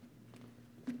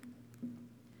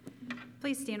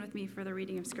Please stand with me for the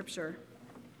reading of Scripture.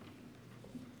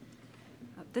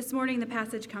 This morning, the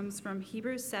passage comes from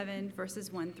Hebrews 7,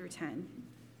 verses 1 through 10.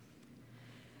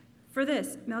 For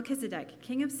this, Melchizedek,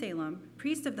 king of Salem,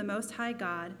 priest of the Most High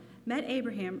God, met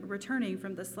Abraham returning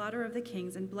from the slaughter of the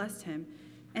kings and blessed him,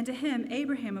 and to him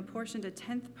Abraham apportioned a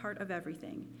tenth part of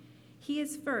everything. He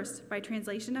is first, by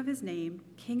translation of his name,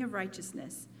 King of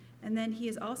Righteousness, and then he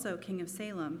is also King of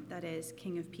Salem, that is,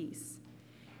 King of Peace.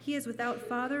 He is without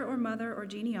father or mother or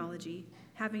genealogy,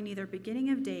 having neither beginning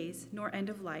of days nor end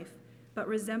of life, but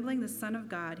resembling the Son of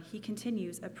God, he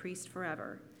continues a priest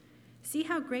forever. See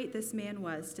how great this man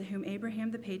was, to whom Abraham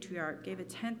the patriarch gave a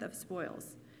tenth of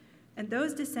spoils. And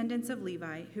those descendants of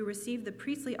Levi who received the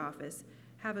priestly office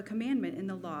have a commandment in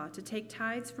the law to take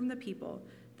tithes from the people,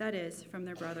 that is, from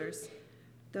their brothers,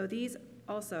 though these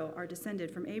also are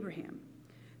descended from Abraham.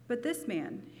 But this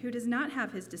man, who does not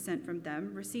have his descent from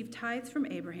them, received tithes from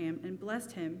Abraham and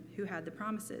blessed him who had the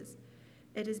promises.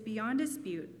 It is beyond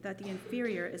dispute that the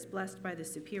inferior is blessed by the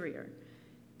superior.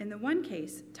 In the one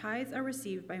case, tithes are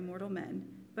received by mortal men,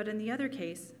 but in the other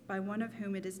case, by one of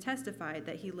whom it is testified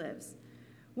that he lives.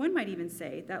 One might even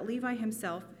say that Levi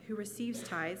himself, who receives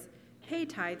tithes, paid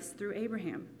tithes through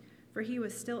Abraham, for he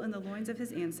was still in the loins of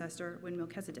his ancestor when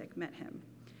Melchizedek met him.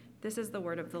 This is the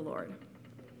word of the Lord.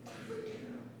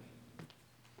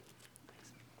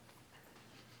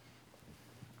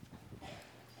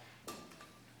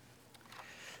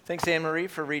 Thanks, Anne-Marie,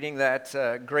 for reading that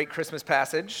great Christmas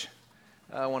passage,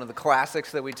 one of the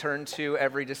classics that we turn to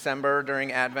every December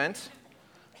during Advent.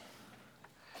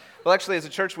 Well, actually, as a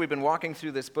church, we've been walking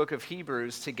through this book of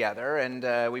Hebrews together,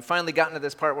 and we've finally gotten to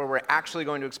this part where we're actually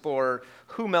going to explore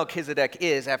who Melchizedek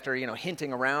is after,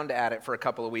 hinting around at it for a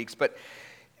couple of weeks. But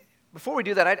before we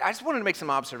do that, I just wanted to make some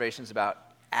observations about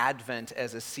Advent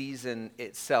as a season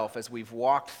itself, as we've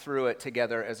walked through it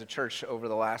together as a church over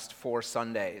the last 4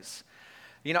 Sundays.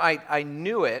 I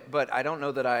knew it, but I don't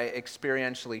know that I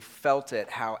experientially felt it,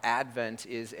 how Advent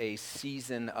is a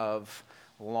season of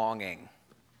longing.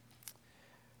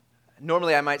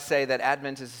 Normally, I might say that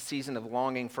Advent is a season of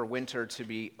longing for winter to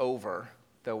be over,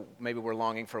 though maybe we're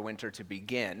longing for winter to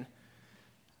begin.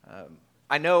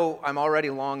 I know I'm already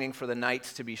longing for the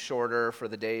nights to be shorter, for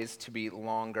the days to be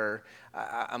longer.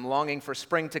 I'm longing for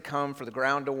spring to come, for the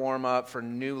ground to warm up, for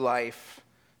new life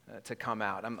to come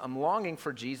out. I'm longing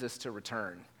for Jesus to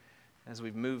return as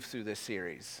we've moved through this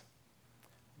series.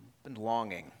 I've been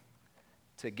longing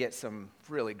to get some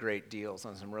really great deals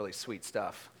on some really sweet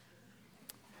stuff.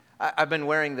 I've been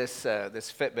wearing this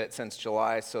Fitbit since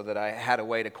July so that I had a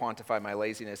way to quantify my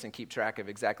laziness and keep track of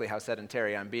exactly how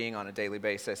sedentary I'm being on a daily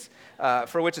basis,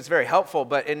 for which it's very helpful.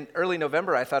 But in early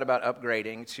November, I thought about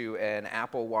upgrading to an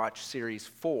Apple Watch Series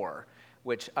 4,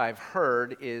 which I've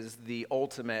heard is the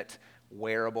ultimate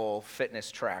wearable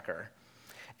fitness tracker.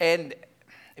 And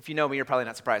if you know me, you're probably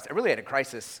not surprised. I really had a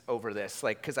crisis over this,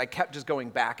 because I kept just going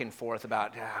back and forth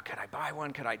about, could I buy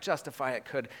one? Could I justify it?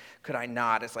 Could I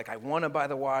not? It's like I want to buy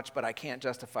the watch, but I can't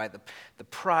justify the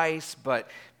price, but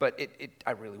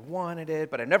I really wanted it,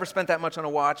 but I've never spent that much on a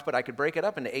watch, but I could break it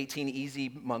up into 18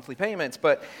 easy monthly payments.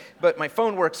 But my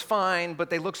phone works fine, but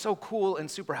they look so cool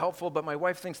and super helpful, but my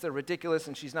wife thinks they're ridiculous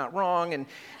and she's not wrong,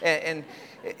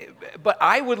 but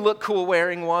I would look cool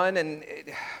wearing one,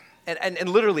 and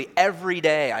literally every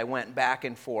day I went back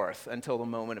and forth until the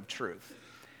moment of truth,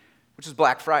 which is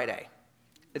Black Friday.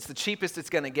 It's the cheapest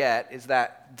it's going to get is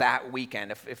that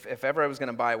weekend. If ever I was going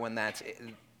to buy one,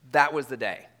 that was the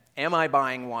day. Am I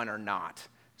buying one or not?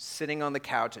 Sitting on the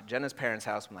couch at Jenna's parents'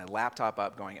 house with my laptop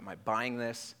up going, am I buying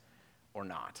this or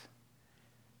not?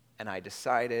 And I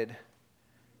decided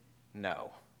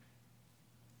no.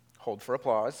 Hold for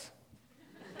applause.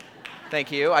 Thank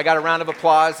you. I got a round of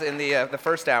applause in the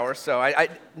first hour, so I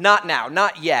not now,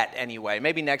 not yet anyway.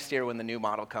 Maybe next year when the new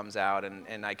model comes out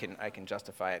and I can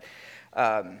justify it.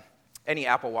 Any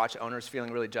Apple Watch owners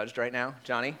feeling really judged right now?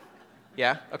 Johnny?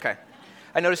 Yeah? Okay.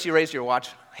 I noticed you raised your watch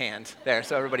hand there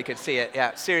so everybody could see it.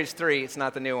 Yeah, Series 3, it's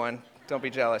not the new one. Don't be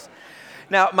jealous.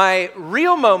 Now, my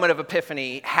real moment of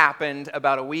epiphany happened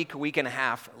about a week and a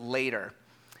half later.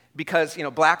 Because,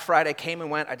 Black Friday came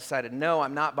and went, I decided, no,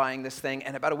 I'm not buying this thing.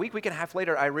 And about a week and a half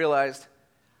later, I realized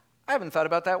I haven't thought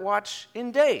about that watch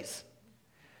in days.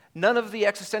 None of the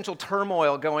existential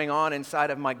turmoil going on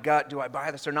inside of my gut, do I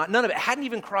buy this or not? None of it hadn't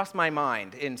even crossed my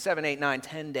mind in 7, 8, 9,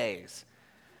 10 days.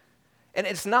 And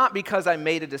it's not because I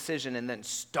made a decision and then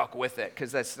stuck with it,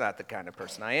 because that's not the kind of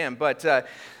person I am. But I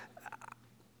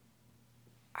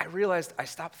realized I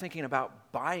stopped thinking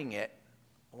about buying it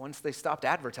once they stopped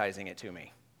advertising it to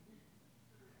me.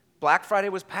 Black Friday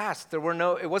was past. It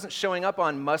wasn't showing up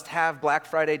on must-have Black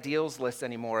Friday deals lists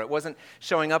anymore. It wasn't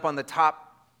showing up on the top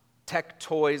tech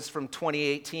toys from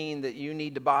 2018 that you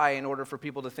need to buy in order for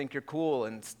people to think you're cool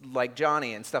and like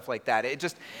Johnny and stuff like that.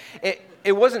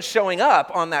 It wasn't showing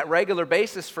up on that regular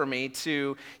basis for me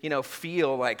to,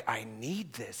 feel like I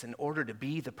need this in order to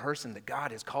be the person that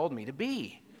God has called me to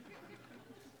be.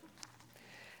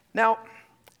 Now,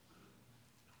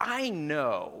 I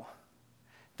know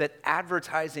that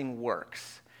advertising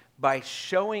works by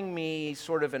showing me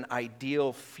sort of an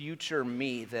ideal future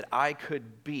me that I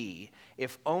could be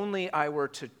if only I were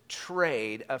to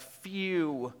trade a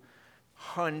few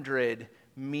hundred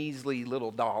measly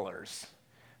little dollars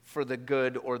for the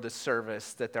good or the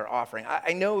service that they're offering.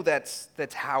 I know that's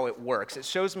how it works. It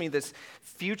shows me this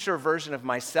future version of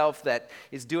myself that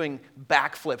is doing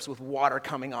backflips with water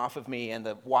coming off of me and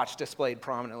the watch displayed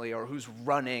prominently, or who's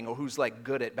running, or who's like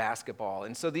good at basketball.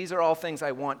 And so these are all things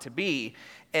I want to be.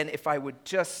 And if I would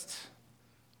just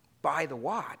buy the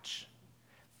watch,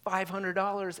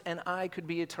 $500, and I could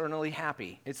be eternally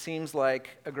happy. It seems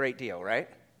like a great deal, right?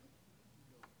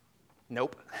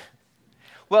 Nope.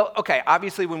 Well, okay,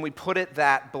 obviously when we put it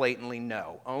that blatantly,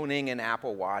 no. Owning an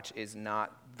Apple Watch is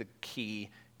not the key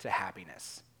to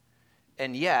happiness.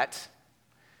 And yet,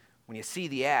 when you see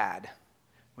the ad,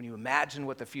 when you imagine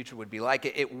what the future would be like,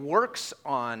 it works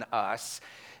on us.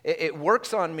 It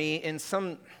works on me in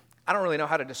some, I don't really know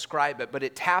how to describe it, but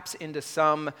it taps into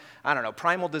some,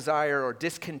 primal desire or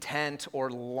discontent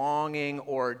or longing,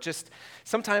 or just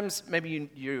sometimes maybe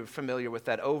you're familiar with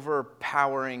that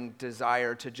overpowering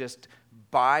desire to just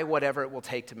buy whatever it will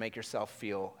take to make yourself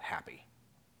feel happy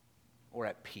or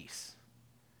at peace.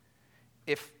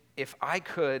 If I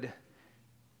could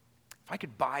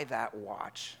buy that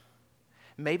watch,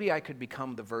 maybe I could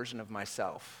become the version of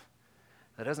myself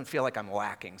that doesn't feel like I'm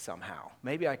lacking somehow.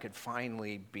 Maybe I could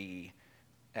finally be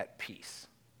at peace.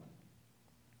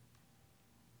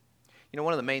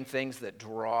 One of the main things that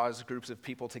draws groups of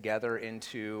people together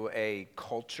into a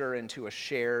culture, into a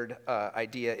shared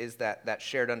idea, is that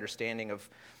shared understanding of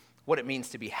what it means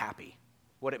to be happy,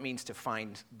 what it means to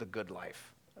find the good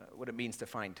life, what it means to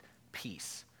find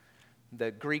peace.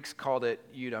 The Greeks called it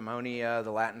eudaimonia,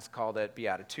 the Latins called it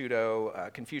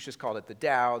beatitudo, Confucius called it the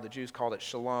Tao, the Jews called it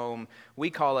shalom. We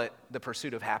call it the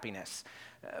pursuit of happiness.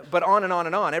 But on and on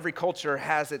and on, every culture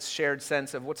has its shared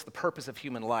sense of what's the purpose of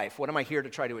human life? What am I here to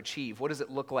try to achieve? What does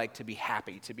it look like to be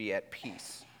happy, to be at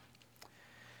peace?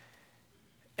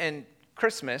 And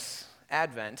Christmas,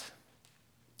 Advent,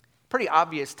 pretty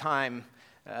obvious time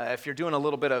if you're doing a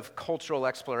little bit of cultural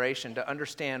exploration to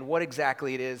understand what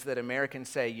exactly it is that Americans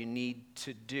say you need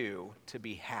to do to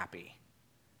be happy.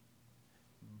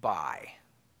 Buy,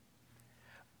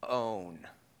 own,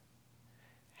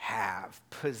 have,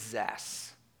 possess.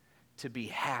 To be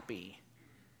happy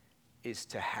is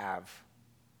to have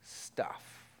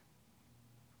stuff.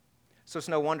 So it's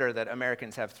no wonder that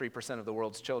Americans have 3% of the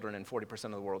world's children and 40%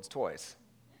 of the world's toys.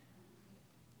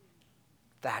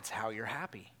 That's how you're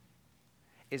happy,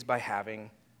 is by having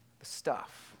the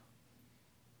stuff.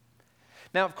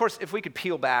 Now, of course, if we could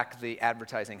peel back the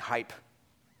advertising hype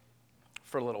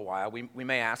for a little while, we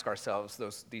may ask ourselves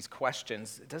these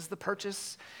questions. Does the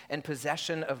purchase and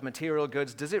possession of material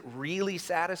goods, does it really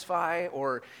satisfy,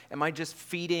 or am I just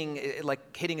hitting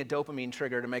a dopamine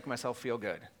trigger to make myself feel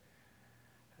good?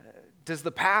 Does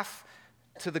the path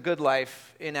to the good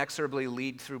life inexorably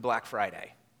lead through Black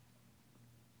Friday?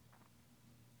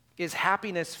 Is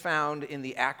happiness found in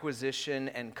the acquisition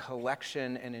and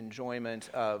collection and enjoyment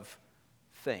of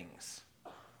things?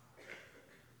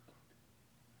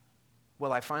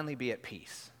 Will I finally be at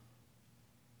peace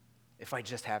if I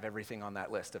just have everything on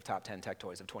that list of top 10 tech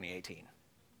toys of 2018?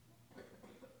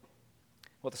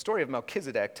 Well, the story of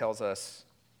Melchizedek tells us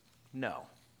no.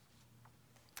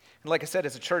 And like I said,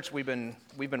 as a church, we've been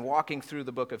walking through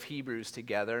the book of Hebrews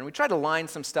together, and we tried to line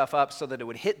some stuff up so that it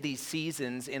would hit these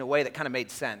seasons in a way that kind of made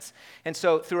sense. And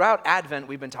so throughout Advent,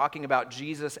 we've been talking about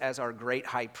Jesus as our great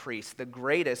high priest, the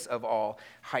greatest of all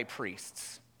high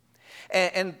priests.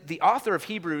 And the author of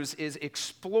Hebrews is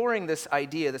exploring this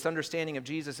idea, this understanding of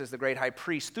Jesus as the great high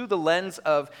priest through the lens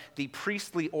of the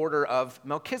priestly order of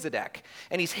Melchizedek.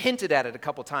 And he's hinted at it a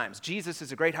couple times. Jesus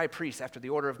is a great high priest after the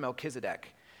order of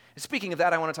Melchizedek. Speaking of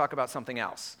that, I want to talk about something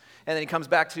else. And then he comes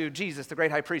back to Jesus, the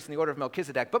great high priest in the order of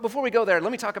Melchizedek. But before we go there,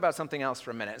 let me talk about something else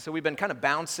for a minute. So we've been kind of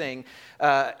bouncing,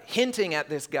 hinting at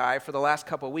this guy for the last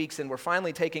couple of weeks, and we're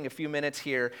finally taking a few minutes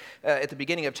here at the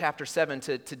beginning of chapter 7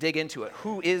 to dig into it.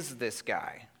 Who is this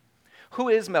guy? Who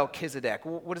is Melchizedek?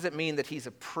 What does it mean that he's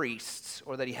a priest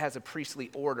or that he has a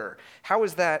priestly order? How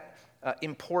is that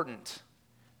important?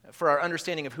 for our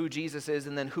understanding of who Jesus is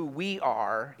and then who we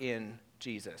are in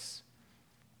Jesus.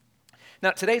 Now,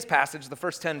 today's passage, the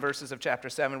first 10 verses of chapter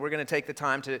 7, we're going to take the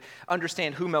time to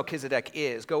understand who Melchizedek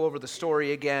is, go over the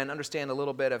story again, understand a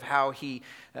little bit of how he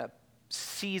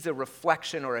sees a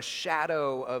reflection or a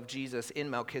shadow of Jesus in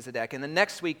Melchizedek. And then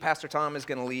next week, Pastor Tom is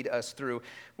going to lead us through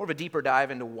more of a deeper dive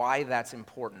into why that's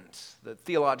important, the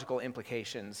theological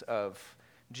implications of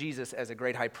Jesus as a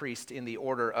great high priest in the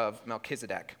order of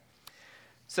Melchizedek.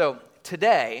 So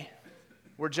today,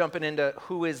 we're jumping into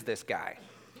who is this guy?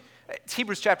 It's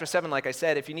Hebrews chapter 7, like I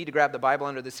said. If you need to grab the Bible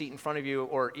under the seat in front of you,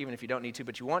 or even if you don't need to,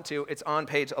 but you want to, it's on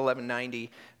page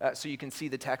 1190, so you can see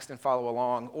the text and follow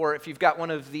along. Or if you've got one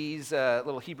of these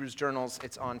little Hebrews journals,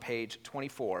 it's on page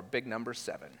 24, big number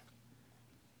 7.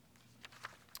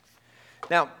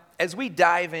 Now, as we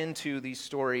dive into the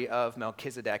story of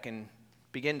Melchizedek and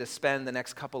begin to spend the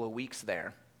next couple of weeks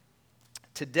there,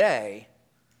 today,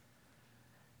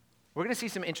 we're going to see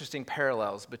some interesting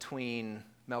parallels between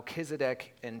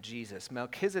Melchizedek and Jesus.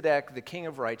 Melchizedek, the king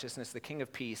of righteousness, the king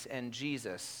of peace, and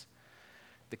Jesus,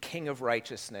 the king of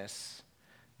righteousness,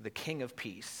 the king of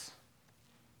peace.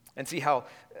 And see how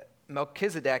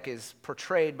Melchizedek is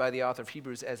portrayed by the author of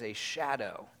Hebrews as a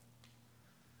shadow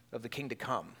of the king to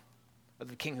come, of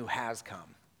the king who has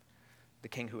come, the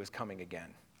king who is coming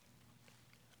again,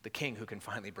 the king who can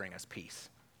finally bring us peace.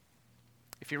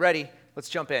 If you're ready, let's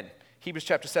jump in. Hebrews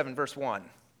chapter 7, verse 1.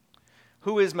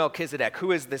 Who is Melchizedek?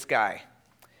 Who is this guy?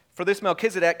 For this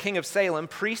Melchizedek, king of Salem,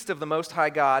 priest of the Most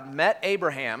High God, met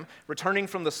Abraham, returning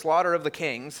from the slaughter of the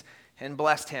kings, and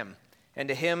blessed him. And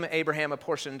to him Abraham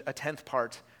apportioned a 10th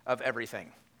part of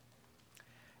everything.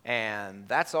 And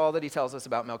that's all that he tells us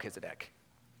about Melchizedek.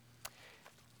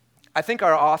 I think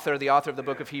our author, the author of the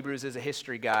book of Hebrews, is a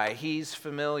history guy. He's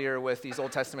familiar with these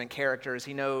Old Testament characters.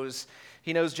 He knows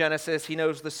Genesis, he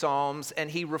knows the Psalms,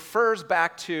 and he refers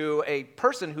back to a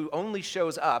person who only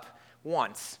shows up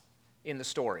once in the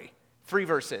story. 3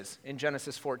 verses in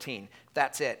Genesis 14.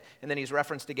 That's it. And then he's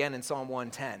referenced again in Psalm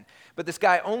 110. But this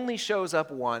guy only shows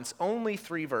up once, only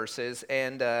 3 verses,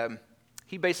 and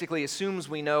he basically assumes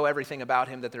we know everything about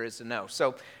him that there is to know.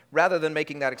 So rather than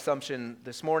making that assumption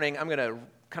this morning, I'm going to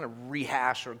kind of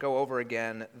rehash or go over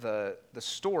again the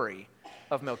story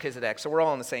of Melchizedek, so we're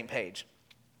all on the same page.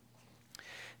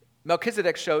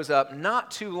 Melchizedek shows up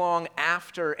not too long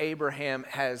after Abraham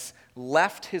has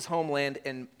left his homeland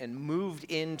and moved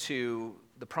into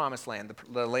the promised land,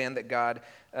 the land that God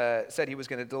said he was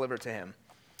going to deliver to him.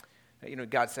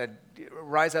 God said,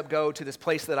 rise up, go to this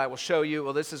place that I will show you.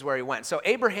 Well, this is where he went. So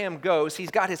Abraham goes.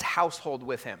 He's got his household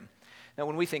with him. Now,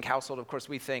 when we think household, of course,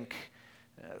 we think,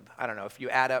 I don't know, if you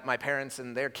add up my parents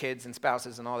and their kids and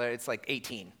spouses and all that, it's like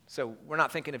 18. So we're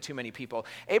not thinking of too many people.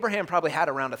 Abraham probably had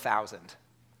around 1,000.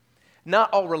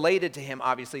 Not all related to him,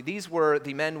 obviously. These were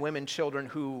the men, women, children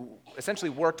who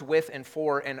essentially worked with and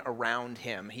for and around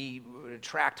him. He would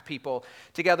attract people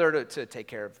together to take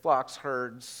care of flocks,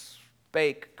 herds,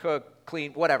 bake, cook,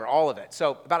 clean, whatever, all of it.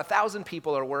 So about 1,000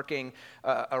 people are working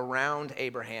around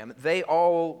Abraham. They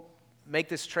all make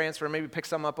this transfer, maybe pick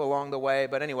some up along the way,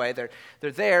 but anyway, they're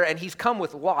there, and he's come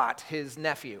with Lot, his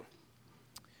nephew.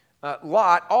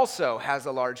 Lot also has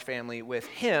a large family with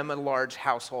him, a large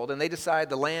household, and they decide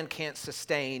the land can't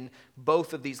sustain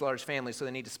both of these large families, so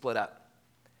they need to split up.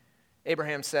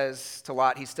 Abraham says to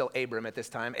Lot, he's still Abram at this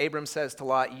time, Abram says to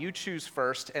Lot, you choose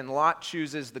first, and Lot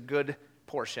chooses the good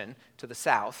portion to the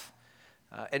south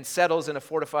and settles in a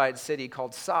fortified city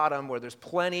called Sodom, where there's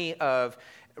plenty of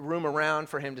room around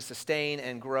for him to sustain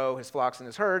and grow his flocks and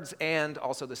his herds, and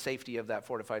also the safety of that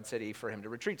fortified city for him to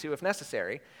retreat to if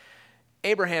necessary.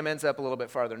 Abraham ends up a little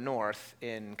bit farther north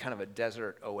in kind of a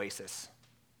desert oasis.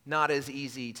 Not as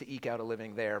easy to eke out a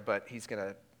living there, but he's going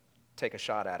to take a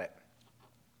shot at it.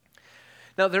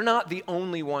 Now, they're not the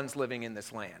only ones living in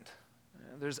this land.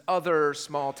 There's other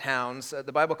small towns.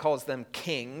 The Bible calls them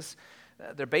kings.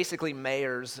 They're basically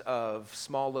mayors of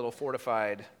small little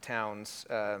fortified towns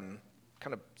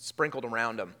kind of sprinkled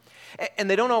around them. And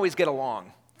they don't always get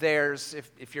along. There's,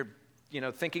 if you're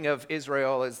thinking of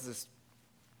Israel as this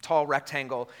tall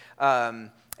rectangle,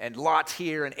 and Lot's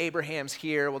here, and Abraham's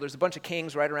here. Well, there's a bunch of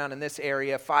kings right around in this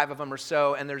area, 5 of them or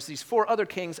so, and there's these 4 other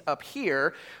kings up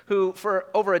here who, for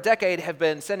over a decade, have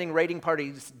been sending raiding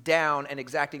parties down and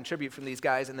exacting tribute from these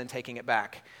guys and then taking it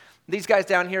back. These guys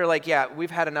down here are like, yeah,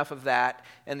 we've had enough of that,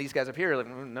 and these guys up here are like,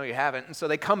 no, you haven't. And so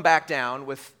they come back down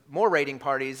with more raiding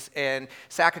parties and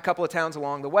sack a couple of towns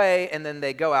along the way, and then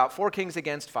they go out, 4 kings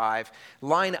against 5,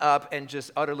 line up, and just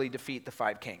utterly defeat the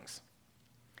 5 kings.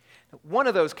 One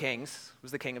of those kings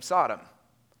was the king of Sodom,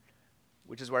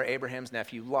 which is where Abraham's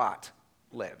nephew Lot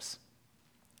lives.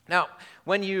 Now,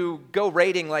 when you go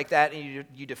raiding like that and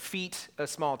you defeat a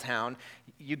small town,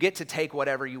 you get to take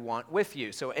whatever you want with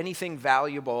you. So anything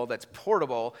valuable that's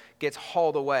portable gets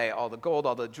hauled away. All the gold,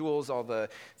 all the jewels, all the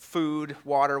food,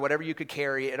 water, whatever you could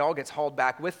carry, it all gets hauled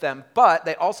back with them. But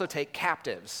they also take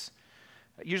captives,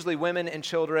 usually women and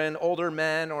children, older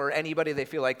men, or anybody they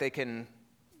feel like they can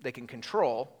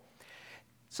control.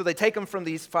 So they take them from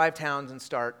these 5 towns and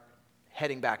start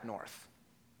heading back north.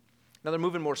 Now, they're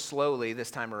moving more slowly this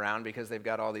time around because they've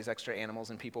got all these extra animals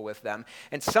and people with them.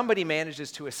 And somebody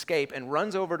manages to escape and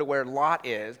runs over to where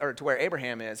to where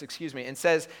Abraham is, and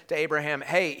says to Abraham,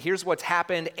 hey, here's what's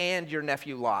happened and your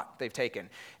nephew Lot they've taken.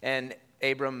 And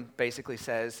Abram basically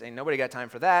says, ain't nobody got time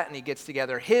for that. And he gets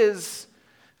together his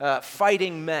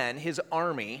fighting men, his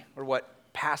army, or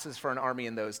what passes for an army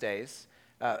in those days,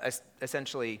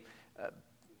 essentially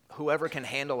whoever can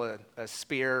handle a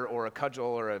spear or a cudgel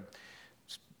or a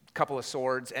couple of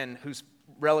swords and who's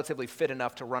relatively fit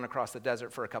enough to run across the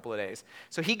desert for a couple of days.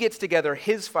 So he gets together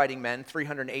his fighting men,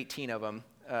 318 of them,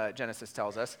 Genesis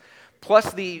tells us,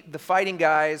 plus the fighting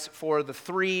guys for the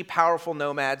 3 powerful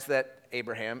nomads that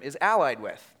Abraham is allied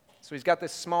with. So he's got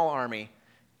this small army.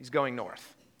 He's going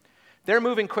north. They're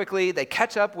moving quickly. They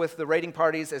catch up with the raiding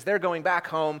parties as they're going back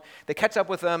home. They catch up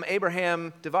with them.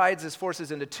 Abraham divides his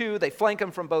forces into 2. They flank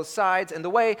them from both sides. And the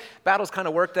way battles kind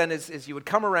of work then is you would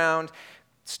come around,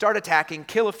 start attacking,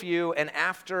 kill a few, and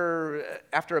after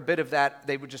a bit of that,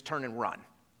 they would just turn and run.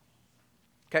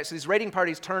 Okay, so these raiding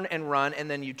parties turn and run, and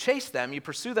then you chase them. You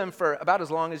pursue them for about as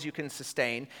long as you can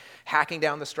sustain, hacking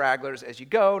down the stragglers as you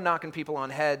go, knocking people on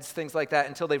heads, things like that,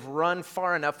 until they've run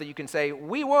far enough that you can say,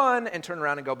 we won, and turn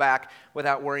around and go back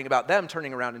without worrying about them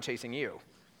turning around and chasing you.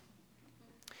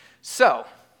 So,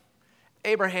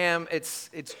 Abraham, it's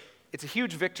a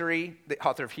huge victory. The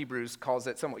author of Hebrews calls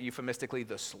it somewhat euphemistically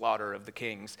the slaughter of the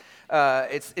kings.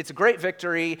 It's a great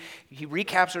victory. He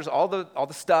recaptures all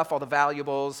the stuff, all the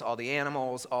valuables, all the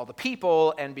animals, all the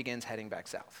people, and begins heading back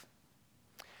south.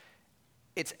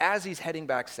 It's as he's heading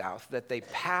back south that they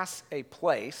pass a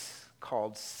place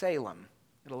called Salem.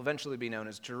 It'll eventually be known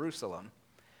as Jerusalem.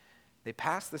 They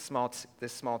pass this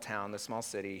small town, this small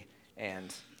city,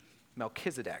 and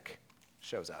Melchizedek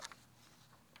shows up.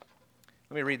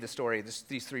 Let me read the story,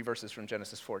 these 3 verses from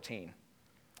Genesis 14.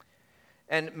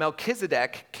 And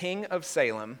Melchizedek, king of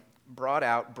Salem, brought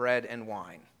out bread and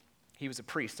wine. He was a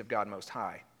priest of God Most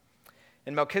High.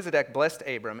 And Melchizedek blessed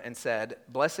Abram and said,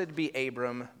 Blessed be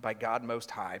Abram by God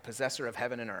Most High, possessor of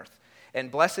heaven and earth. And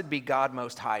blessed be God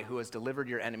Most High, who has delivered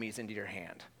your enemies into your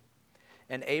hand.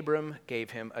 And Abram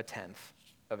gave him 1/10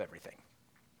 of everything.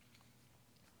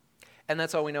 And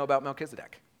that's all we know about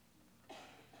Melchizedek.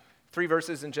 3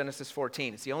 verses in Genesis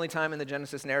 14. It's the only time in the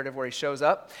Genesis narrative where he shows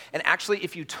up. And actually,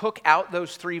 if you took out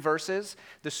those 3 verses,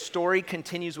 the story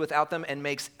continues without them and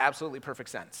makes absolutely perfect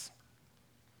sense.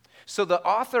 So the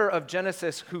author of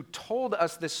Genesis, who told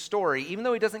us this story, even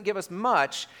though he doesn't give us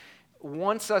much,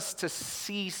 wants us to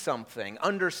see something,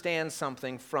 understand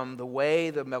something from the way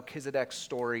the Melchizedek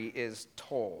story is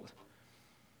told.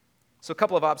 So a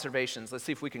couple of observations. Let's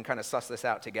see if we can kind of suss this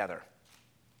out together.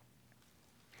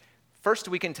 First,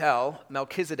 we can tell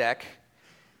Melchizedek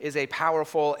is a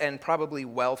powerful and probably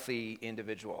wealthy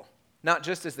individual, not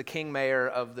just as the king mayor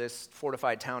of this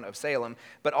fortified town of Salem,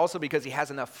 but also because he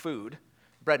has enough food,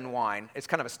 bread and wine. It's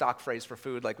kind of a stock phrase for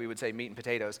food, like we would say meat and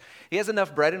potatoes. He has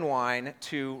enough bread and wine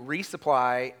to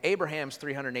resupply Abraham's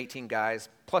 318 guys,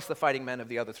 plus the fighting men of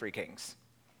the other 3 kings.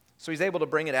 So he's able to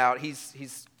bring it out.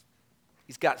 He's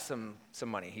got some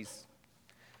money.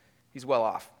 He's well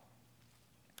off.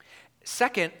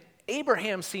 Second,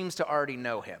 Abraham seems to already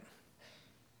know him.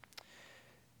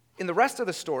 In the rest of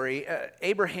the story,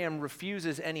 Abraham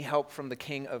refuses any help from the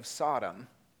king of Sodom,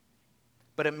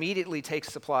 but immediately takes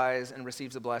supplies and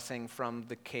receives a blessing from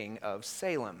the king of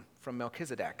Salem, from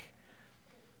Melchizedek.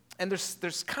 And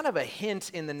there's kind of a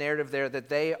hint in the narrative there that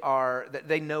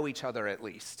they know each other at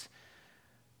least.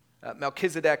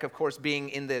 Melchizedek, of course, being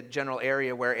in the general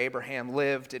area where Abraham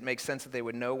lived, it makes sense that they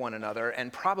would know one another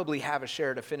and probably have a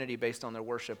shared affinity based on their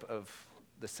worship of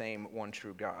the same one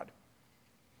true God.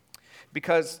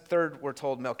 Because, third, we're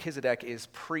told Melchizedek is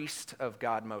priest of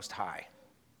God Most High.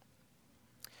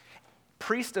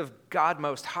 Priest of God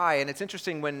Most High, and it's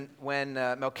interesting when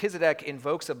Melchizedek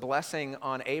invokes a blessing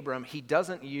on Abram, he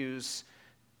doesn't use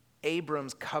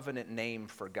Abram's covenant name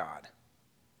for God.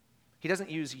 He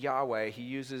doesn't use Yahweh, he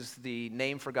uses the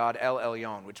name for God, El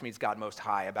Elyon, which means God Most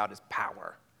High, about his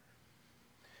power.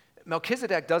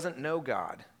 Melchizedek doesn't know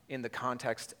God in the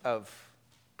context of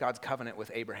God's covenant with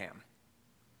Abraham.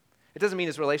 It doesn't mean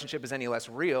his relationship is any less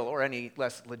real or any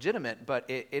less legitimate, but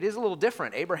it is a little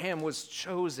different. Abraham was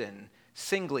chosen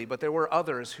singly, but there were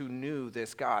others who knew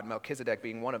this God, Melchizedek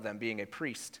being one of them, being a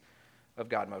priest of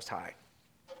God Most High.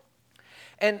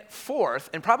 And fourth,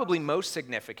 and probably most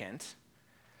significant,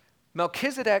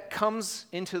 Melchizedek comes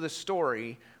into the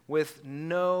story with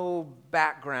no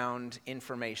background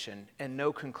information and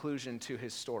no conclusion to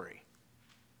his story.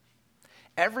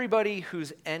 Everybody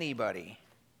who's anybody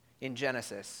in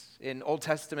Genesis, in Old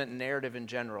Testament narrative in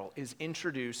general, is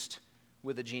introduced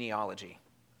with a genealogy.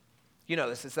 You know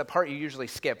this, it's the part you usually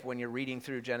skip when you're reading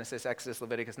through Genesis, Exodus,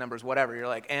 Leviticus, Numbers, whatever. You're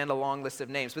like, and a long list of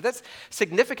names. But that's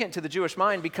significant to the Jewish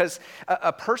mind because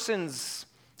a person's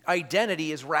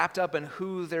identity is wrapped up in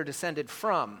who they're descended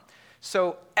from.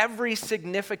 So every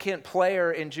significant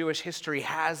player in Jewish history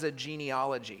has a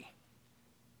genealogy.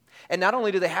 And not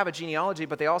only do they have a genealogy,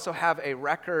 but they also have a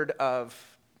record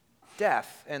of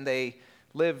death. And they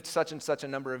lived such and such a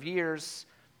number of years,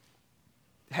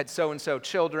 had so-and-so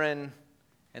children,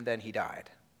 and then he died.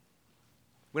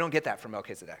 We don't get that from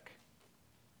Melchizedek.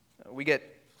 We get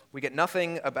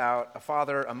nothing about a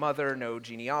father, a mother, no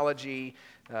genealogy,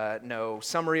 no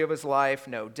summary of his life,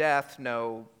 no death,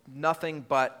 nothing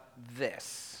but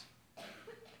this.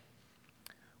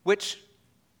 Which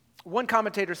one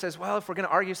commentator says, well, if we're going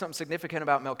to argue something significant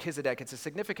about Melchizedek,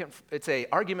 it's an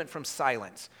argument from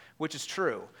silence, which is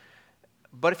true.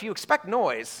 But if you expect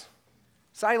noise,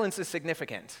 silence is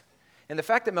significant. And the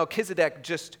fact that Melchizedek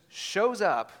just shows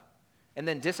up and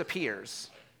then disappears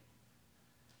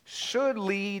should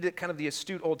lead kind of the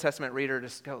astute Old Testament reader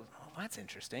to go, oh, that's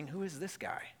interesting. Who is this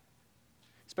guy?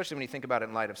 Especially when you think about it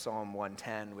in light of Psalm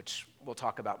 110, which we'll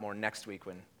talk about more next week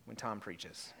when Tom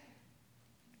preaches.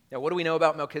 Now, what do we know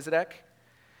about Melchizedek?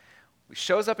 He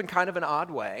shows up in kind of an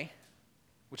odd way,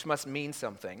 which must mean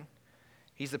something.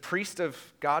 He's the priest of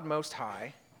God Most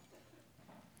High.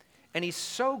 And he's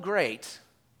so great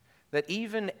that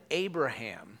even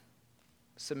Abraham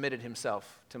submitted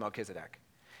himself to Melchizedek.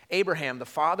 Abraham, the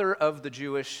father of the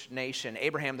Jewish nation,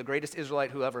 Abraham, the greatest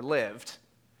Israelite who ever lived,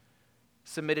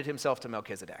 submitted himself to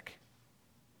Melchizedek.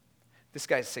 This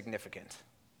guy's significant.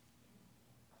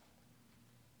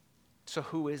 So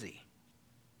who is he?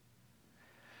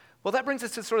 Well, that brings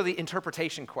us to sort of the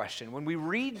interpretation question. When we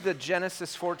read the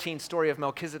Genesis 14 story of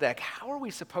Melchizedek, how are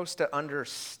we supposed to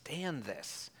understand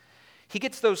this? He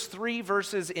gets those 3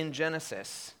 verses in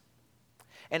Genesis,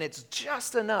 and it's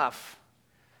just enough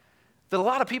that a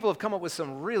lot of people have come up with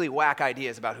some really whack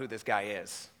ideas about who this guy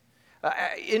is.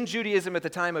 In Judaism at the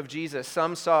time of Jesus,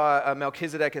 some saw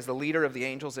Melchizedek as the leader of the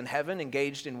angels in heaven,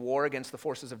 engaged in war against the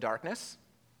forces of darkness.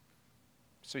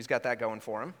 So he's got that going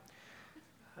for him.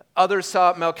 Others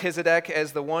saw Melchizedek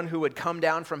as the one who would come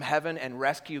down from heaven and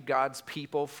rescue God's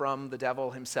people from the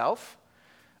devil himself.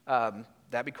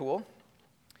 That'd be cool.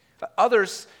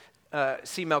 Others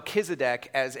see Melchizedek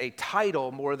as a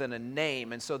title more than a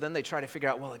name, and so then they try to figure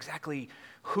out, well, exactly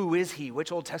who is he?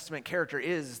 Which Old Testament character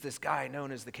is this guy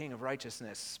known as the King of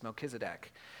Righteousness,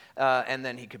 Melchizedek? And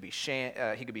then he could be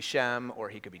Shem, or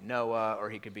he could be Noah, or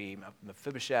he could be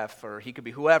Mephibosheth, or he could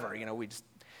be whoever.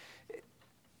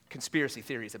 Conspiracy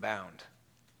theories abound.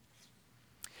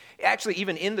 Actually,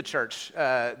 even in the church,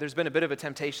 there's been a bit of a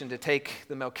temptation to take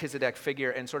the Melchizedek figure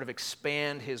and sort of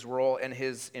expand his role and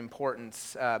his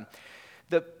importance.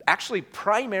 The actually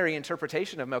primary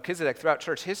interpretation of Melchizedek throughout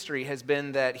church history has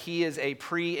been that he is a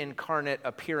pre-incarnate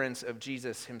appearance of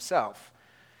Jesus himself.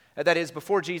 That is,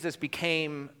 before Jesus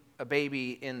became a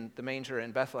baby in the manger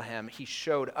in Bethlehem, he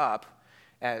showed up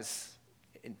as,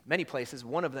 in many places,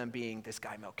 one of them being this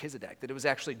guy Melchizedek. That it was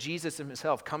actually Jesus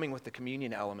himself coming with the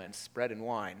communion elements, bread and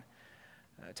wine,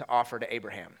 to offer to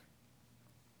Abraham.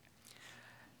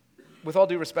 With all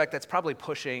due respect, that's probably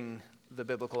pushing the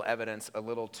biblical evidence a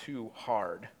little too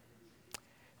hard.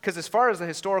 Because as far as the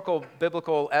historical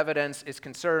biblical evidence is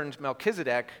concerned,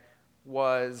 Melchizedek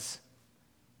was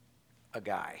a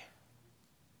guy.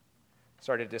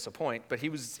 Sorry to disappoint, but he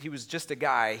was just a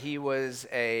guy. He was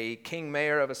a king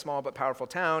mayor of a small but powerful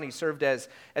town. He served as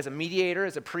a mediator,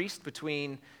 as a priest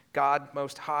between God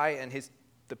Most High and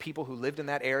the people who lived in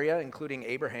that area, including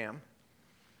Abraham.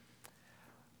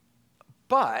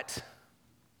 But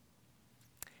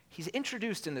he's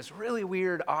introduced in this really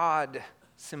weird, odd,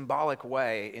 symbolic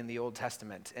way in the Old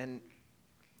Testament. And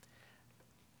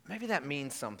maybe that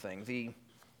means something. The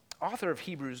author of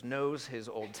Hebrews knows his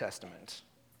Old Testament.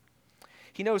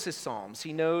 He knows his Psalms.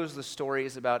 He knows the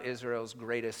stories about Israel's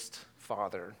greatest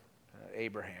father,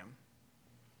 Abraham.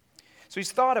 So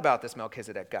he's thought about this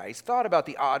Melchizedek guy. He's thought about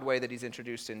the odd way that he's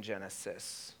introduced in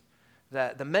Genesis.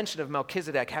 The mention of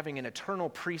Melchizedek having an eternal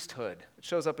priesthood. It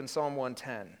shows up in Psalm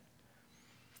 110.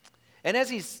 And as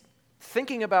he's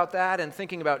thinking about that and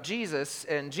thinking about Jesus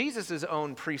and Jesus'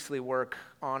 own priestly work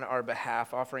on our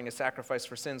behalf, offering a sacrifice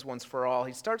for sins once for all,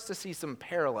 he starts to see some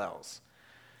parallels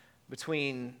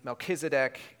between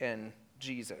Melchizedek and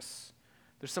Jesus.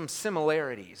 There's some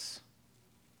similarities,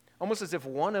 almost as if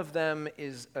one of them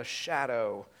is a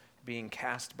shadow being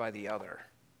cast by the other.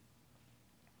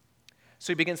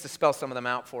 So he begins to spell some of them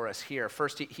out for us here.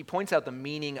 First, he points out the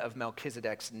meaning of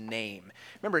Melchizedek's name.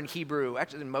 Remember, in Hebrew,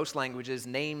 actually in most languages,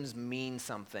 names mean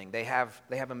something. They have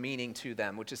a meaning to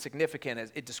them, which is significant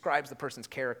as it describes the person's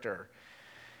character.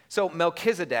 So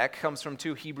Melchizedek comes from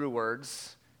two Hebrew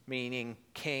words, meaning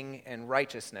king and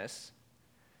righteousness.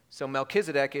 So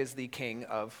Melchizedek is the king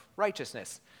of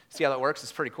righteousness. See how that works?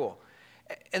 It's pretty cool.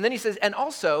 And then he says, and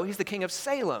also he's the king of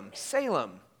Salem.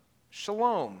 Salem,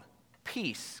 shalom,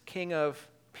 peace, king of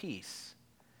peace.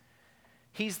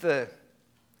 He's the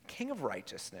king of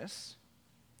righteousness,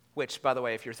 which, by the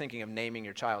way, if you're thinking of naming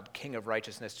your child king of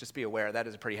righteousness, just be aware that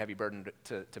is a pretty heavy burden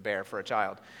to bear for a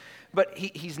child. But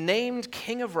he's named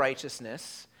king of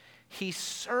righteousness. He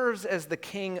serves as the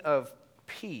king of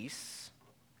peace.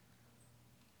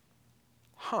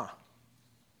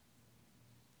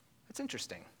 That's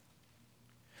interesting.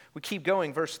 We keep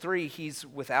going. Verse 3, he's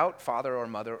without father or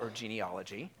mother or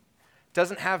genealogy.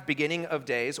 Doesn't have beginning of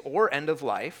days or end of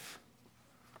life.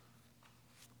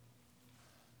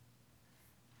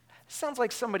 Sounds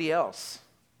like somebody else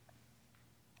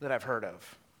that I've heard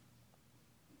of.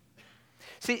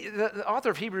 See, the author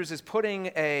of Hebrews is putting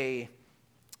a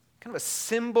kind of a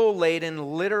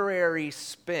symbol-laden literary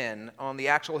spin on the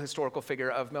actual historical figure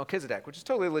of Melchizedek, which is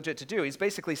totally legit to do. He's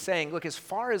basically saying, look, as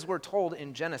far as we're told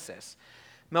in Genesis,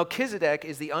 Melchizedek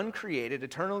is the uncreated,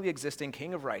 eternally existing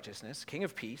king of righteousness, king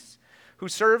of peace, who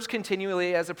serves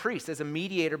continually as a priest, as a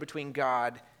mediator between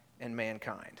God and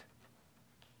mankind.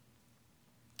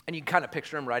 And you can kind of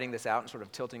picture him writing this out and sort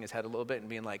of tilting his head a little bit and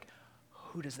being like,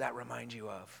 who does that remind you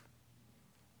of?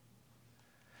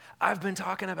 I've been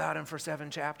talking about him for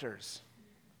 7 chapters.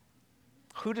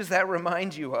 Who does that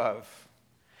remind you of?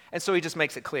 And so he just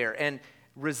makes it clear. And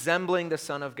resembling the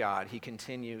Son of God, he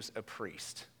continues a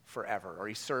priest forever, or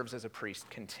he serves as a priest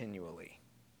continually.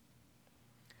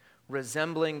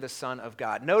 Resembling the Son of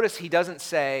God. Notice he doesn't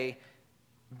say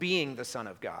being the Son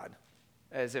of God,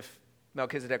 as if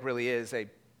Melchizedek really is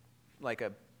like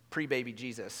a pre-baby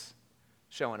Jesus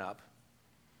showing up.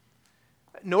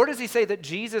 Nor does he say that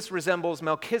Jesus resembles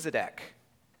Melchizedek.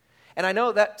 And I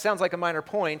know that sounds like a minor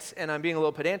point, and I'm being a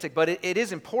little pedantic, but it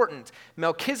is important.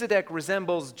 Melchizedek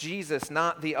resembles Jesus,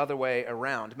 not the other way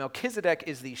around. Melchizedek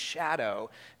is the shadow.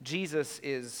 Jesus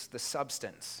is the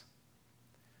substance.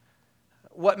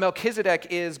 What Melchizedek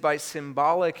is by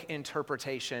symbolic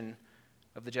interpretation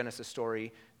of the Genesis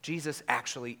story, Jesus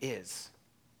actually is.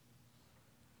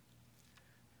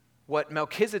 What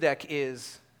Melchizedek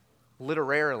is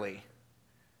literarily,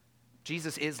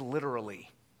 Jesus is literally.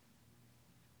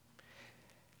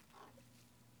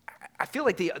 I feel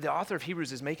like the author of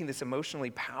Hebrews is making this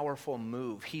emotionally powerful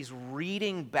move. He's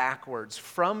reading backwards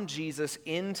from Jesus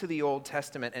into the Old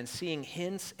Testament and seeing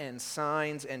hints and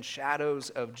signs and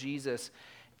shadows of Jesus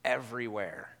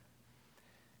everywhere.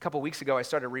 A couple weeks ago, I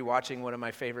started rewatching one of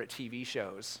my favorite TV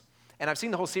shows. And I've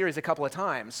seen the whole series a couple of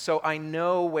times, so I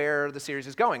know where the series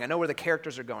is going. I know where the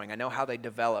characters are going. I know how they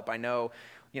develop. I know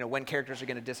when characters are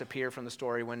going to disappear from the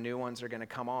story, when new ones are going to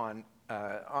come on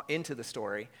into the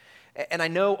story. And I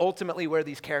know ultimately where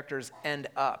these characters end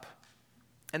up.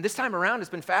 And this time around, it's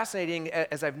been fascinating,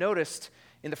 as I've noticed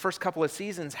in the first couple of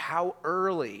seasons, how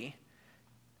early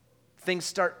things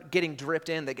start getting dripped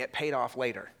in that get paid off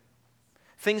later.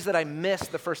 Things that I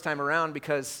missed the first time around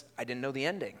because I didn't know the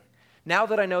ending. Now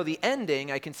that I know the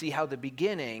ending, I can see how the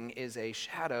beginning is a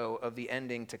shadow of the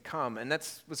ending to come. And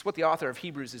that's what the author of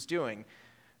Hebrews is doing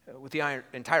with the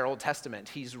entire Old Testament.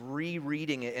 He's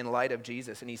rereading it in light of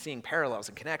Jesus, and he's seeing parallels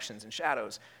and connections and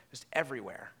shadows just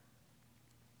everywhere.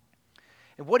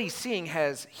 And what he's seeing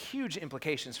has huge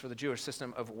implications for the Jewish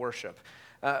system of worship.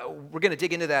 We're going to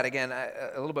dig into that again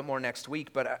a little bit more next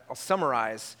week, but I'll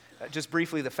summarize just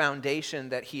briefly the foundation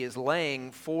that he is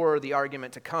laying for the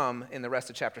argument to come in the rest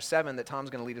of chapter 7 that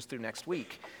Tom's going to lead us through next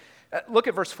week. Look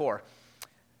at verse 4.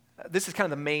 This is kind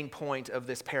of the main point of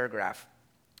this paragraph.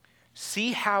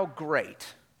 See how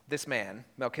great this man,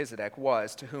 Melchizedek,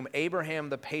 was, to whom Abraham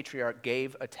the patriarch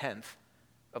gave a tenth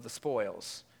of the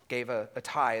spoils, gave a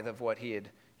tithe of what he'd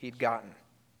gotten.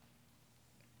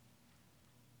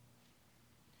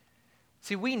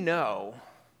 See, we know,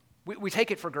 we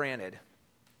take it for granted,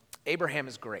 Abraham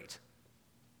is great.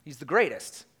 He's the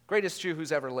greatest Jew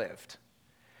who's ever lived.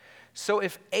 So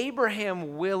if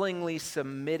Abraham willingly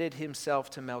submitted himself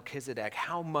to Melchizedek,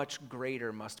 how much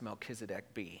greater must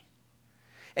Melchizedek be?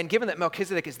 And given that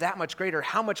Melchizedek is that much greater,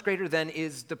 how much greater then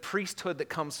is the priesthood that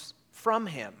comes from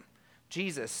him?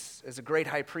 Jesus is a great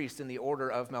high priest in the order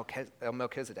of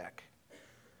Melchizedek.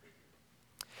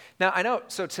 Now, I know,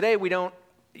 so today we don't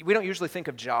usually think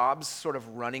of jobs sort of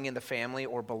running in the family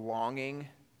or belonging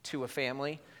to a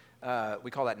family.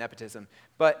 We call that nepotism.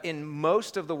 But in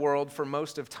most of the world, for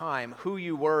most of time, who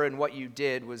you were and what you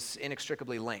did was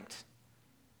inextricably linked.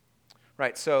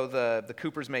 Right, so the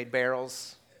Coopers made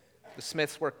barrels, the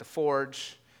Smiths worked the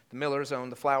forge, the Millers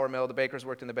owned the flour mill, the Bakers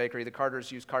worked in the bakery, the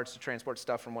Carters used carts to transport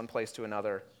stuff from one place to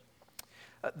another.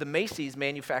 The Maceys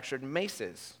manufactured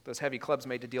maces, those heavy clubs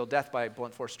made to deal death by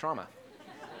blunt force trauma.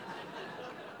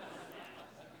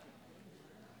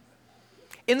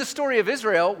 In the story of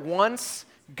Israel, once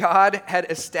God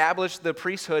had established the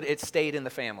priesthood, it stayed in the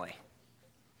family.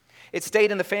 It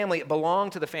stayed in the family, it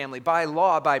belonged to the family. By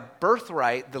law, by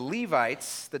birthright, the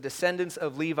Levites, the descendants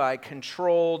of Levi,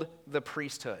 controlled the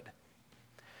priesthood.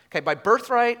 Okay, by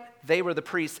birthright, they were the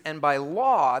priests, and by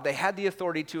law, they had the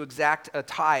authority to exact a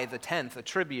tithe, a tenth, a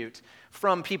tribute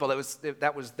from people.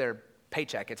 That was their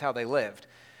paycheck. It's how they lived.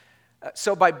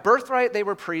 So by birthright, they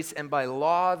were priests, and by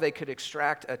law, they could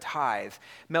extract a tithe.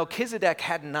 Melchizedek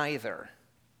had neither.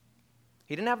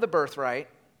 He didn't have the birthright.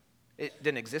 It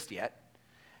didn't exist yet.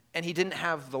 And he didn't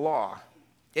have the law.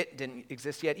 It didn't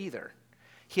exist yet either.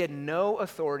 He had no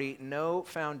authority, no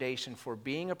foundation for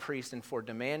being a priest and for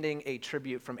demanding a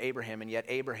tribute from Abraham, and yet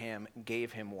Abraham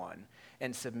gave him one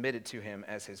and submitted to him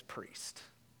as his priest.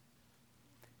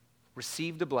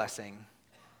 Received a blessing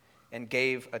and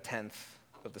gave a tenth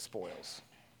of the spoils.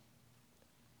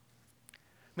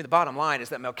 I mean, the bottom line is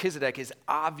that Melchizedek is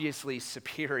obviously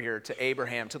superior to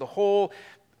Abraham, to the whole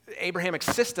Abrahamic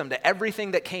system, to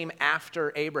everything that came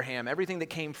after Abraham, everything that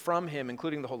came from him,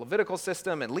 including the whole Levitical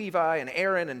system and Levi and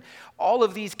Aaron, and all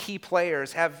of these key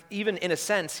players have, even in a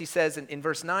sense, he says in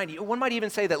verse 9, one might even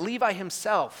say that Levi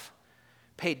himself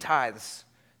paid tithes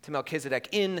to Melchizedek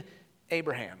in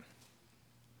Abraham.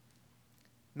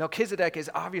 Melchizedek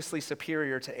is obviously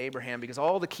superior to Abraham because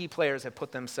all the key players have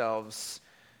put themselves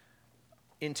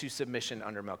into submission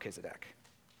under Melchizedek.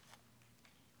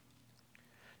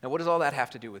 Now, what does all that have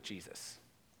to do with Jesus?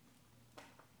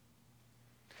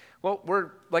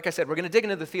 Well, like I said, we're going to dig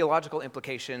into the theological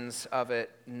implications of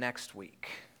it next week.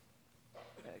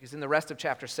 Because in the rest of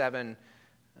chapter 7,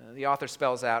 the author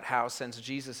spells out how, since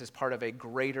Jesus is part of a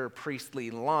greater priestly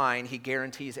line, he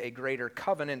guarantees a greater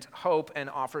covenant hope and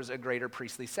offers a greater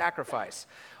priestly sacrifice.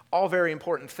 All very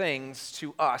important things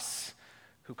to us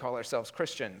who call ourselves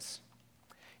Christians.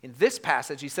 In this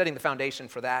passage, he's setting the foundation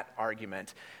for that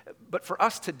argument. But for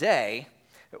us today,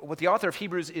 what the author of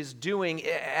Hebrews is doing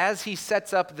as he sets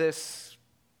this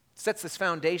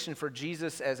foundation for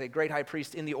Jesus as a great high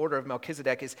priest in the order of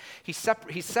Melchizedek is he's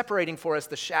separating for us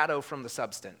the shadow from the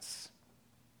substance,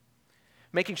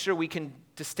 making sure we can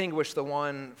distinguish the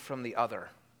one from the other.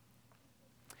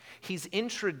 He's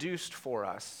introduced for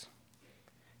us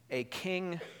a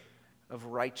king of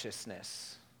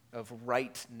righteousness, of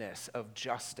rightness, of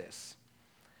justice,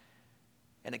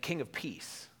 and a king of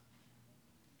peace.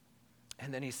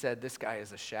 And then he said, this guy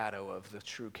is a shadow of the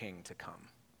true king to come.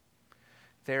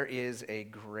 There is a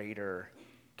greater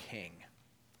king.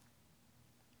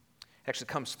 It actually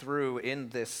comes through in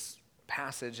this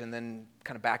passage and then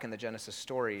kind of back in the Genesis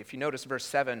story. If you notice verse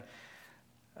 7,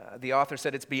 the author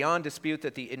said, it's beyond dispute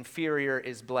that the inferior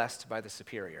is blessed by the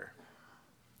superior.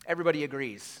 Everybody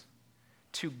agrees.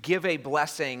 To give a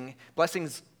blessing,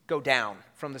 blessings go down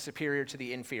from the superior to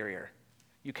the inferior.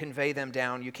 You convey them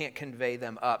down, you can't convey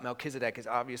them up. Melchizedek is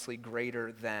obviously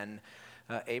greater than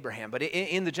Abraham. But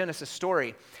in the Genesis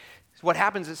story, what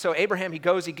happens is, so Abraham, he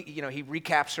goes, he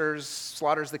recaptures,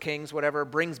 slaughters the kings, whatever,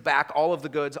 brings back all of the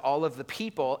goods, all of the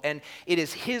people, and it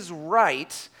is his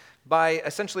right, by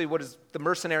essentially what is the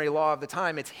mercenary law of the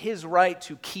time, it's his right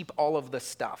to keep all of the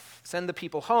stuff. Send the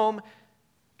people home,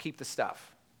 keep the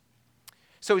stuff.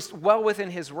 So he's well within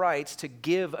his rights to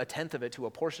give a tenth of it, to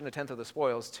apportion a tenth of the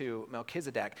spoils to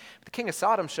Melchizedek. But the king of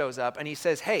Sodom shows up and he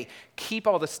says, hey, keep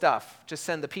all the stuff, just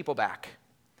send the people back.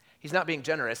 He's not being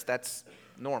generous, that's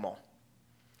normal.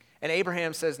 And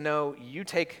Abraham says, no, you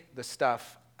take the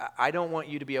stuff. I don't want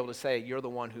you to be able to say, you're the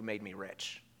one who made me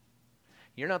rich.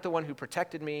 You're not the one who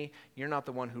protected me, you're not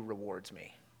the one who rewards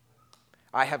me.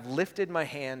 I have lifted my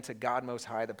hand to God Most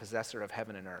High, the possessor of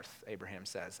heaven and earth, Abraham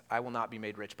says. I will not be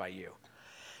made rich by you.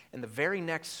 And the very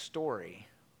next story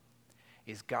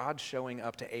is God showing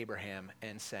up to Abraham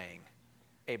and saying,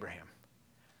 Abraham,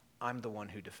 I'm the one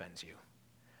who defends you.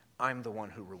 I'm the one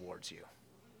who rewards you.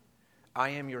 I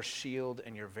am your shield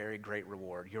and your very great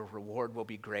reward. Your reward will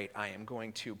be great. I am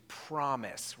going to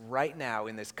promise right now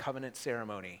in this covenant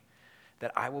ceremony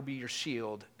that I will be your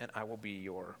shield and I will be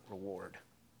your reward.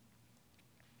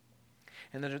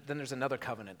 And then there's another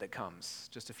covenant that comes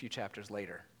just a few chapters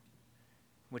later,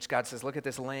 in which God says, look at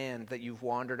this land that you've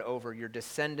wandered over. Your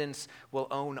descendants will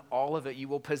own all of it. You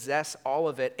will possess all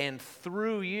of it. And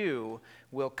through you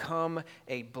will come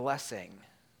a blessing,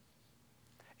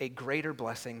 a greater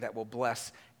blessing that will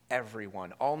bless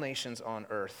everyone. All nations on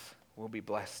earth will be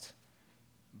blessed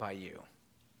by you.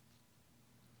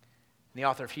 The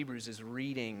author of Hebrews is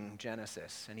reading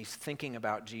Genesis, and he's thinking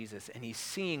about Jesus, and he's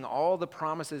seeing all the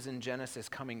promises in Genesis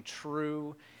coming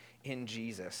true in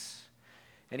Jesus.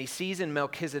 And he sees in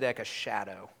Melchizedek a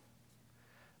shadow,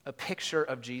 a picture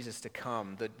of Jesus to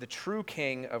come, the true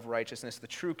king of righteousness, the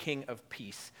true king of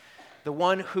peace, the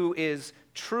one who is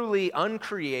truly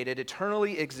uncreated,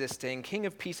 eternally existing, king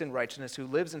of peace and righteousness, who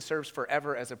lives and serves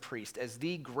forever as a priest, as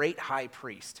the great high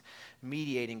priest,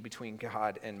 mediating between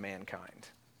God and mankind.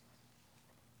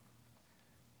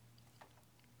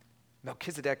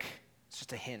 Melchizedek is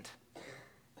just a hint.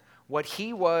 What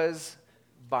he was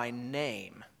by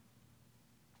name,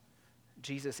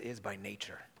 Jesus is by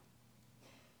nature.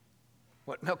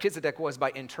 What Melchizedek was by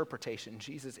interpretation,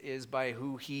 Jesus is by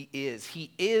who he is.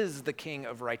 He is the king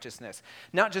of righteousness,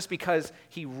 not just because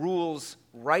he rules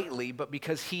rightly, but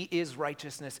because he is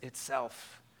righteousness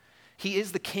itself. He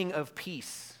is the king of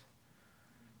peace,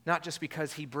 not just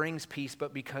because he brings peace,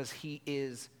 but because he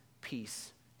is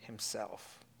peace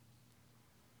himself.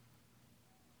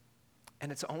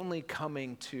 And it's only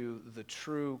coming to the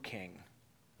true king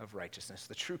of righteousness,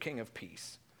 the true king of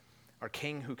peace, our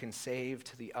king who can save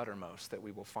to the uttermost, that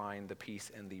we will find the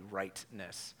peace and the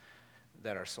rightness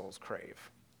that our souls crave.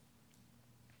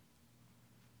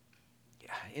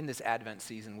 Yeah, in this Advent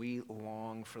season, we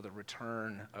long for the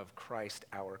return of Christ,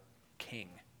 our king.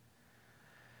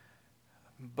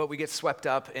 But we get swept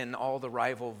up in all the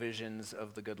rival visions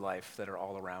of the good life that are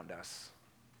all around us.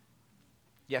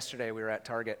 Yesterday, we were at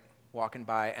Target walking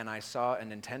by, and I saw a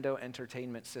Nintendo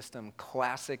Entertainment System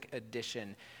Classic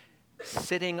Edition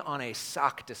sitting on a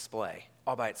sock display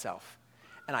all by itself.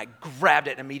 And I grabbed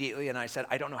it immediately, and I said,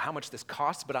 I don't know how much this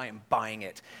costs, but I am buying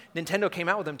it. Nintendo came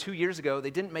out with them 2 years ago.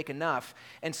 They didn't make enough,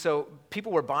 and so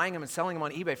people were buying them and selling them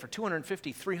on eBay for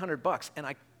 $250, $300, and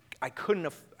I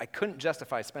couldn't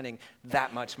justify spending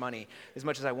that much money as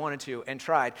much as I wanted to and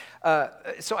tried.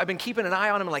 So I've been keeping an eye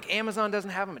on them, and like Amazon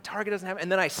doesn't have them, and Target doesn't have them,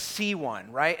 and then I see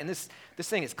one, right? And this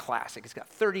thing is classic. It's got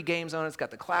 30 games on it. It's got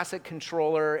the classic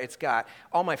controller. It's got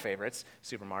all my favorites: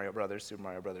 Super Mario Brothers, Super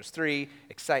Mario Brothers 3,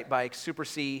 Excitebike, Super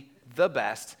C, the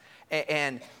best.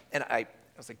 And I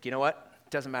was like, you know what?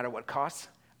 Doesn't matter what it costs.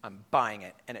 I'm buying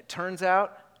it. And it turns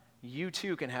out you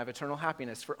too can have eternal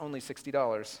happiness for only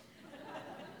 $60.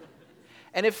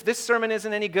 And if this sermon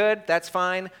isn't any good, that's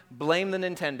fine. Blame the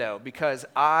Nintendo, because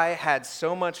I had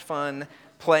so much fun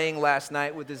playing last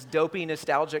night with this dopey,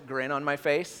 nostalgic grin on my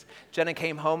face. Jenna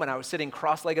came home, and I was sitting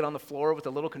cross-legged on the floor with a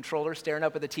little controller staring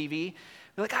up at the TV.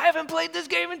 They're like, I haven't played this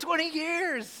game in 20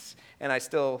 years. And I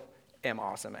still am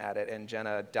awesome at it, and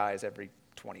Jenna dies every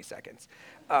 20 seconds.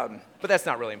 But that's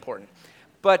not really important.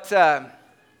 But the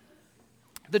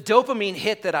dopamine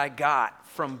hit that I got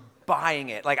from buying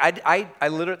it. Like I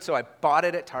literally, so I bought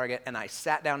it at Target, and I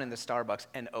sat down in the Starbucks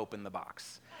and opened the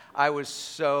box. I was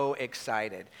so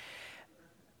excited.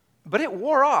 But it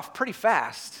wore off pretty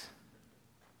fast.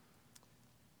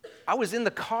 I was in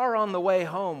the car on the way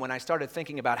home when I started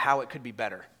thinking about how it could be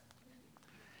better.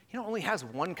 You know, it only has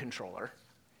one controller.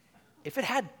 If it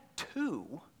had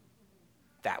two,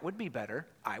 that would be better.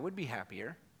 I would be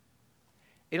happier.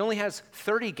 It only has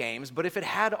 30 games, but if it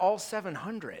had all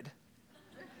 700,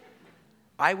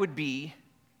 I would be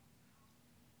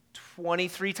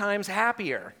 23 times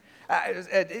happier.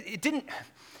 It didn't,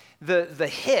 the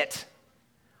hit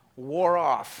wore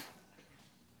off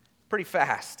pretty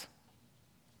fast.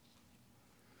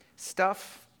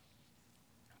 Stuff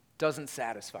doesn't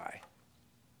satisfy,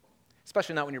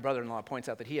 especially not when your brother-in-law points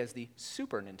out that he has the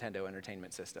Super Nintendo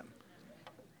Entertainment System.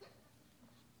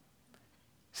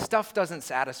 Stuff doesn't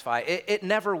satisfy. It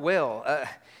never will.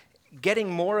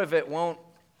 Getting more of it won't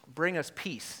bring us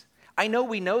peace. I know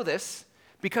we know this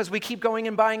because we keep going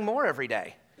and buying more every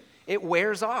day. It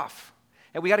wears off.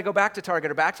 And we got to go back to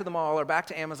Target or back to the mall or back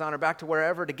to Amazon or back to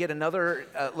wherever to get another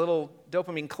little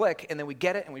dopamine click, and then we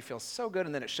get it and we feel so good,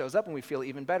 and then it shows up and we feel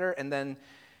even better, and then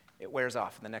it wears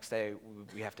off, and the next day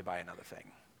we have to buy another thing.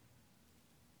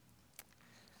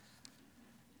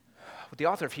 What the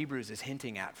author of Hebrews is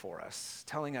hinting at for us,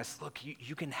 telling us, look,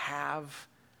 you can have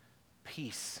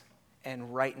peace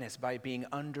and rightness by being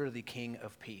under the King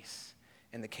of peace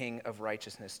and the King of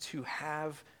righteousness. To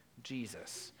have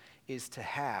Jesus is to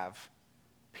have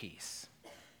peace.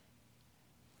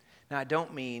 Now, I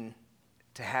don't mean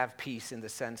to have peace in the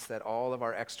sense that all of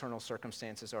our external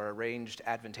circumstances are arranged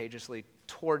advantageously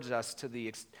towards us to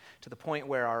the point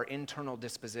where our internal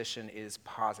disposition is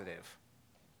positive.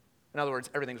 In other words,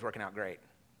 everything's working out great.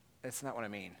 That's not what I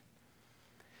mean.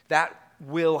 That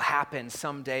will happen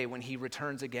someday when he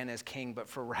returns again as king, but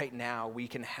for right now, we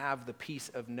can have the peace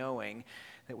of knowing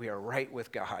that we are right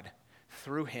with God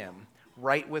through him,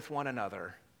 right with one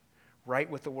another, right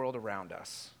with the world around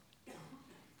us.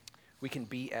 We can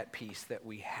be at peace that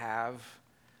we have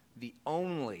the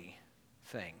only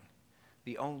thing,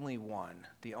 the only one,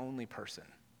 the only person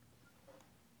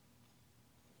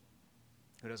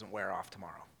who doesn't wear off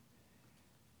tomorrow.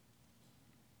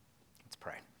 Let's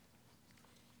pray.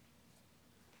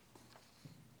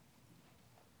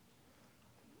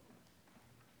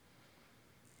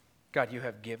 God, you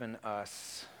have given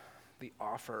us the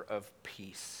offer of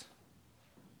peace.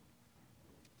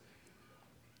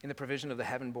 In the provision of the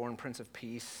heaven-born Prince of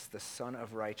Peace, the Son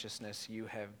of Righteousness, you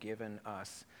have given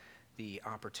us the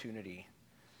opportunity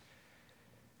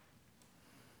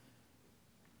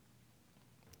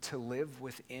to live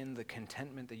within the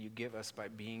contentment that you give us by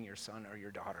being your son or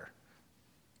your daughter.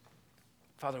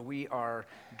 Father, we are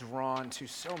drawn to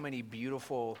so many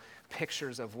beautiful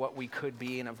pictures of what we could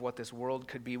be and of what this world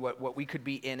could be, what we could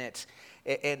be in it.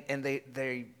 And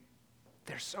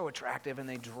they're so attractive and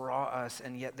they draw us,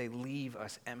 and yet they leave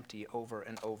us empty over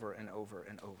and over and over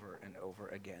and over and over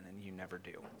again, and you never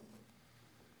do.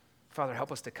 Father,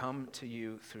 help us to come to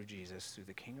you through Jesus, through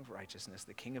the King of righteousness,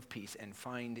 the King of peace, and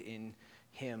find in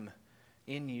him,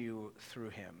 in you, through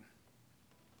him,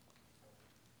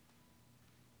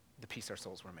 the peace our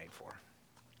souls were made for.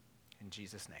 In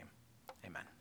Jesus' name, amen.